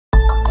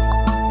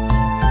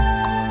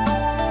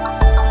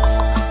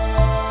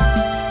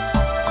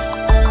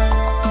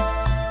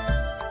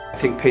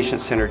think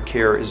patient-centered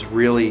care is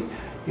really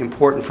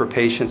important for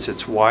patients.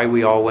 It's why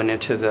we all went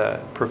into the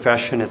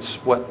profession. It's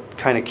what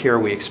kind of care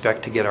we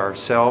expect to get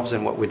ourselves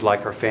and what we'd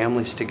like our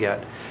families to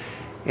get.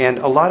 And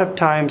a lot of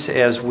times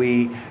as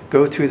we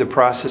go through the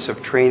process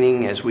of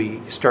training, as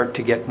we start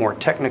to get more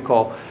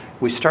technical,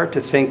 we start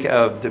to think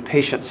of the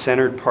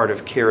patient-centered part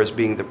of care as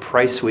being the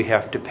price we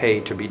have to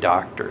pay to be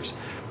doctors.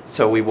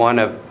 So we want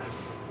to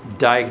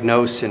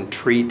diagnose and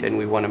treat, and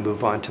we want to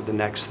move on to the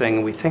next thing.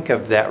 And we think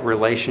of that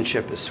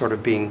relationship as sort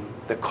of being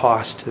the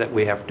cost that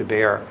we have to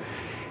bear.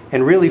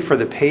 And really for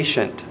the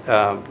patient,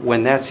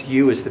 when that's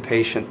you as the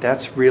patient,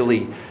 that's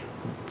really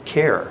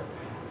care.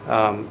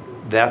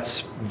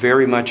 That's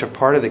very much a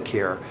part of the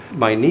care.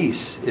 My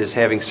niece is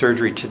having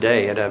surgery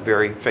today at a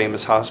very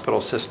famous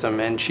hospital system,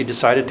 and she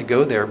decided to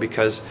go there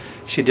because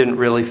she didn't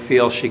really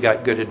feel she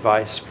got good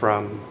advice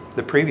from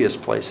the previous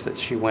place that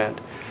she went.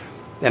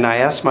 And I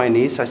asked my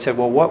niece, I said,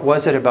 well, what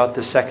was it about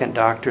the second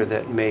doctor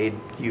that made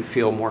you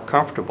feel more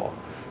comfortable?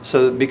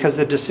 So, because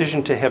the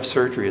decision to have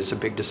surgery is a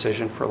big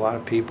decision for a lot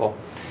of people.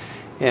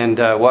 And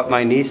what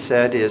my niece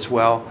said is,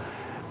 well,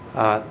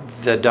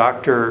 the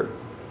doctor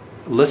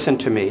listened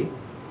to me.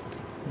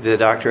 The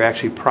doctor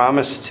actually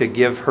promised to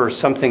give her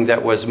something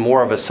that was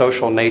more of a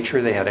social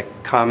nature. They had a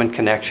common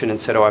connection and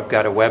said, oh, I've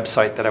got a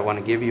website that I want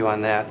to give you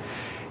on that.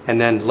 And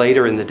then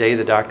later in the day,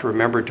 the doctor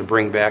remembered to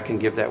bring back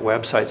and give that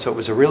website. So it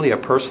was really a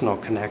personal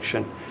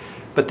connection.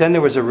 But then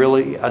there was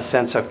a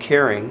sense of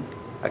caring,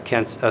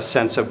 a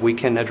sense of we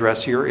can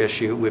address your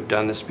issue. We've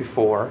done this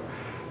before.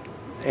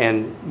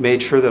 And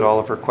made sure that all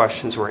of her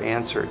questions were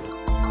answered.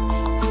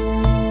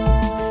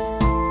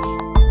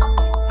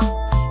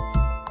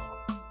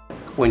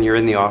 When you're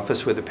in the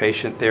office with a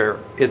patient there,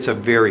 it's a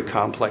very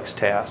complex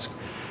task.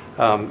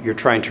 You're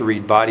trying to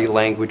read body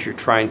language, you're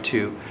trying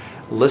to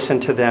listen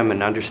to them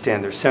and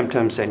understand their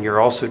symptoms, and you're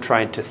also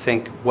trying to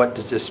think, what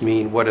does this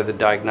mean? What are the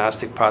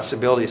diagnostic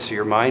possibilities? So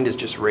your mind is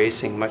just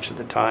racing much of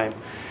the time.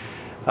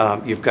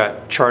 You've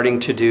got charting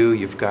to do,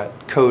 you've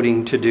got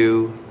coding to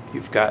do,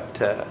 you've got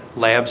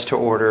labs to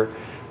order,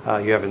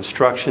 you have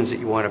instructions that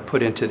you want to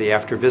put into the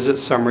after-visit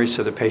summary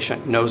so the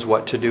patient knows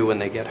what to do when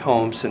they get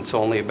home, since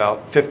only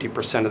about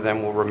 50% of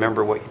them will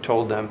remember what you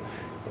told them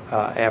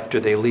after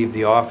they leave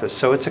the office.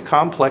 So it's a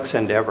complex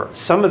endeavor.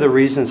 Some of the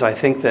reasons I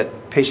think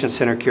that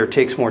patient-centered care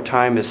takes more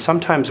time is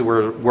sometimes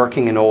we're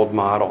working in old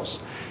models.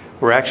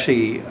 We're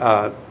actually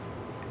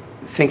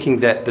thinking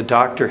that the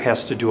doctor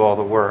has to do all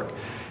the work.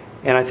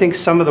 And I think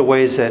some of the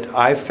ways that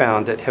I've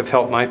found that have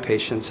helped my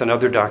patients, and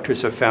other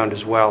doctors have found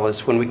as well,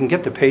 is when we can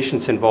get the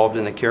patients involved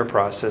in the care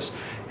process,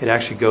 it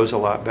actually goes a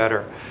lot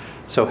better.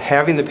 So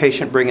having the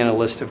patient bring in a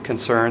list of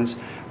concerns.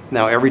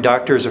 Now every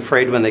doctor is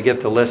afraid when they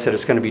get the list that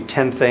it's going to be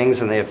 10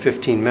 things and they have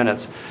 15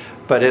 minutes.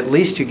 But at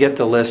least you get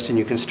the list and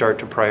you can start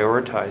to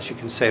prioritize. You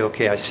can say,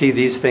 okay, I see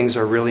these things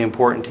are really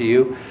important to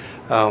you.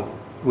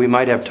 We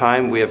might have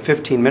time. We have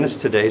 15 minutes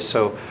today,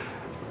 so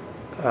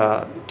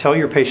tell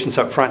your patients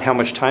up front how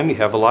much time you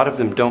have. A lot of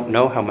them don't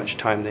know how much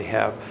time they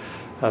have.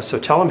 So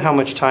tell them how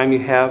much time you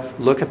have,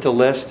 look at the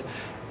list,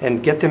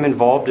 and get them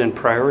involved in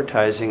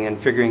prioritizing and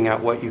figuring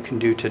out what you can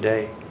do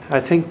today. I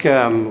think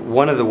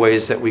one of the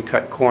ways that we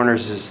cut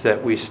corners is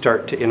that we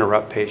start to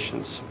interrupt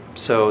patients.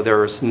 So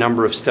there's a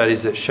number of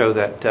studies that show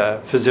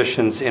that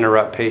physicians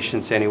interrupt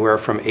patients anywhere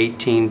from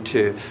 18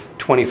 to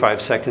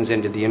 25 seconds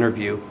into the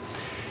interview.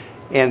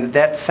 And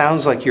that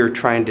sounds like you're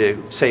trying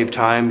to save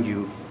time.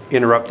 You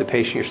interrupt the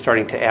patient, you're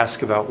starting to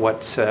ask about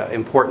what's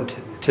important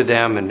to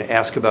them and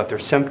ask about their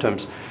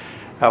symptoms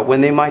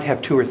when they might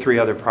have 2 or 3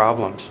 other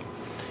problems.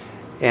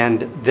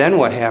 And then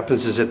what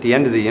happens is at the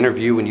end of the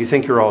interview, when you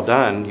think you're all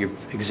done,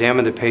 you've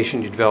examined the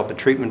patient, you develop a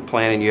treatment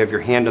plan, and you have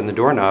your hand on the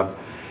doorknob,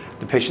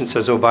 the patient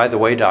says, oh, by the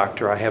way,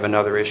 doctor, I have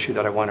another issue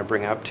that I want to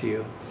bring up to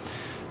you.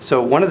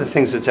 So one of the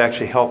things that's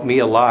actually helped me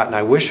a lot, and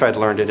I wish I'd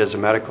learned it as a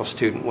medical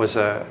student, was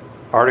an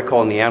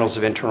article in the Annals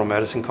of Internal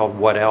Medicine called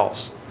What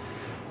Else?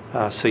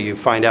 So you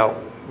find out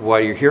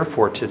what you're here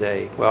for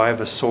today. Well, I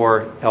have a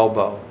sore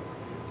elbow.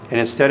 And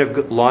instead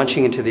of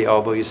launching into the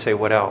elbow, you say,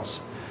 what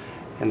else?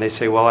 And they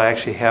say, well, I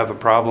actually have a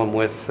problem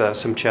with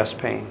some chest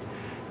pain.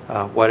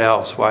 What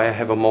else? Why, I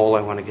have a mole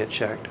I want to get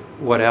checked.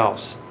 What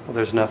else? Well,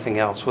 there's nothing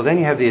else. Well, then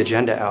you have the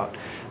agenda out.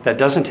 That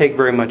doesn't take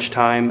very much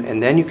time,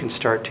 and then you can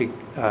start to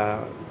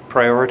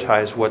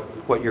prioritize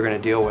what you're going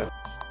to deal with.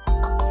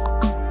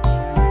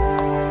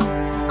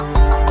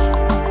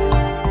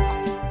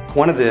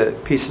 One of the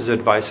pieces of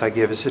advice I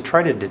give is to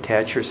try to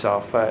detach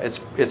yourself.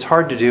 It's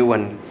hard to do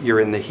when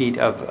you're in the heat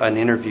of an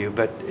interview,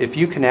 but if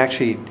you can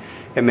actually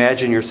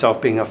imagine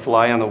yourself being a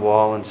fly on the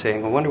wall and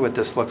saying, I wonder what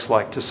this looks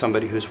like to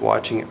somebody who's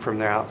watching it from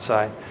the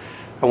outside.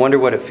 I wonder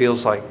what it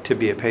feels like to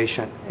be a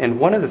patient. And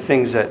one of the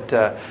things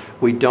that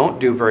we don't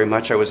do very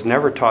much, I was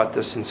never taught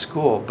this in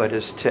school, but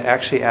is to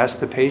actually ask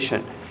the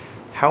patient,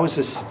 how is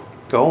this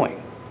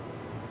going?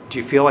 Do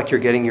you feel like you're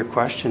getting your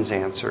questions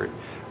answered?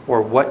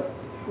 Or what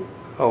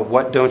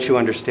don't you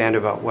understand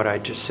about what I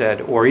just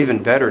said? Or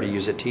even better, to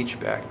use a teach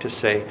back, to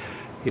say,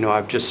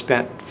 I've just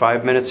spent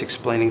 5 minutes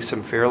explaining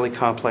some fairly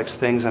complex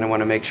things, and I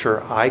want to make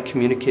sure I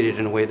communicated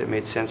in a way that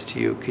made sense to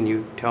you. Can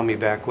you tell me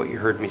back what you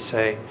heard me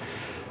say?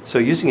 So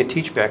using a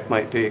teach back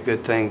might be a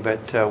good thing,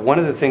 but one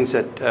of the things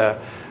that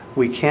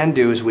we can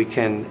do is we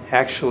can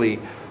actually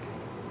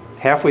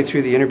halfway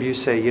through the interview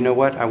say, you know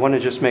what, I want to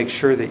just make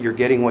sure that you're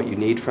getting what you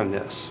need from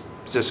this.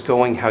 Is this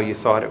going how you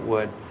thought it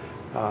would?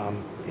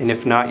 And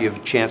if not, you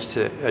have a chance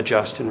to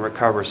adjust and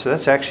recover. So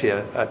that's actually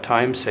a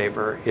time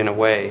saver in a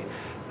way,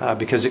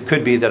 because it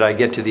could be that I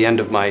get to the end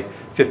of my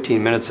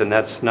 15 minutes and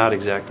that's not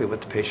exactly what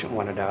the patient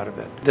wanted out of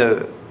it.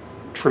 The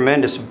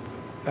tremendous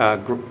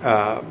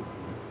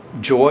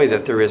joy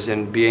that there is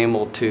in being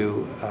able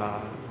to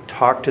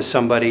talk to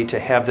somebody, to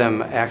have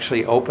them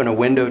actually open a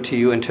window to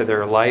you into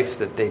their life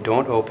that they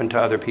don't open to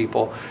other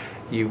people.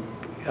 You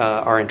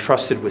are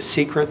entrusted with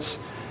secrets.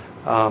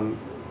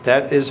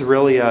 That is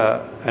really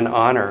an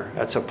honor.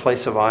 That's a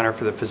place of honor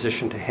for the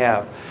physician to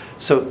have.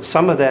 So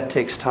some of that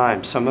takes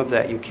time. Some of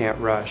that you can't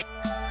rush.